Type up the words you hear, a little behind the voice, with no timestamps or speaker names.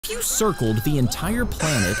you circled the entire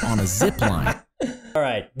planet on a zip line?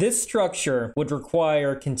 Alright, this structure would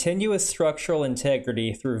require continuous structural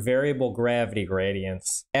integrity through variable gravity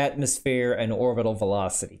gradients, atmosphere, and orbital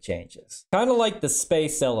velocity changes. Kind of like the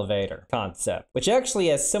space elevator concept, which actually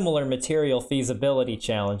has similar material feasibility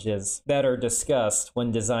challenges that are discussed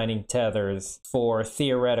when designing tethers for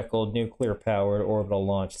theoretical nuclear-powered orbital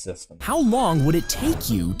launch systems. How long would it take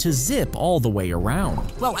you to zip all the way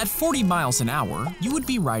around? Well, at 40 miles an hour, you would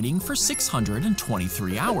be riding for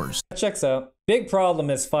 623 hours. That checks out. Big problem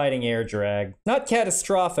is fighting air drag. Not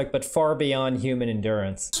catastrophic, but far beyond human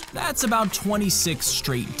endurance. That's about 26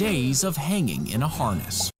 straight days of hanging in a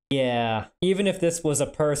harness. Yeah, even if this was a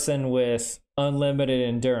person with unlimited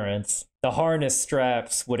endurance, the harness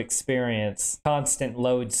straps would experience constant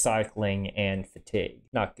load cycling and fatigue.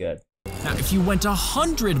 Not good. Now, if you went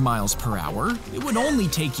 100 miles per hour, it would only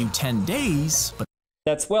take you 10 days, but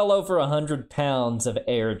that's well over 100 pounds of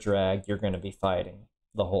air drag you're going to be fighting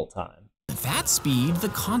the whole time. at that speed, the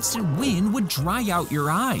constant wind would dry out your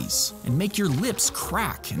eyes and make your lips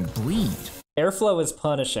crack and bleed. Airflow is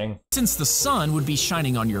punishing. Since the sun would be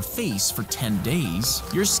shining on your face for 10 days,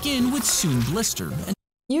 your skin would soon blister and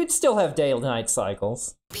You'd still have day-night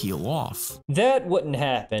cycles. peel off. That wouldn't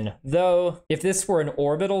happen, though if this were an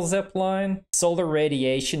orbital zip line, solar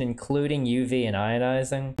radiation, including UV and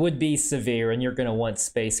ionizing, would be severe, and you're going to want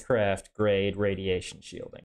spacecraft-grade radiation shielding.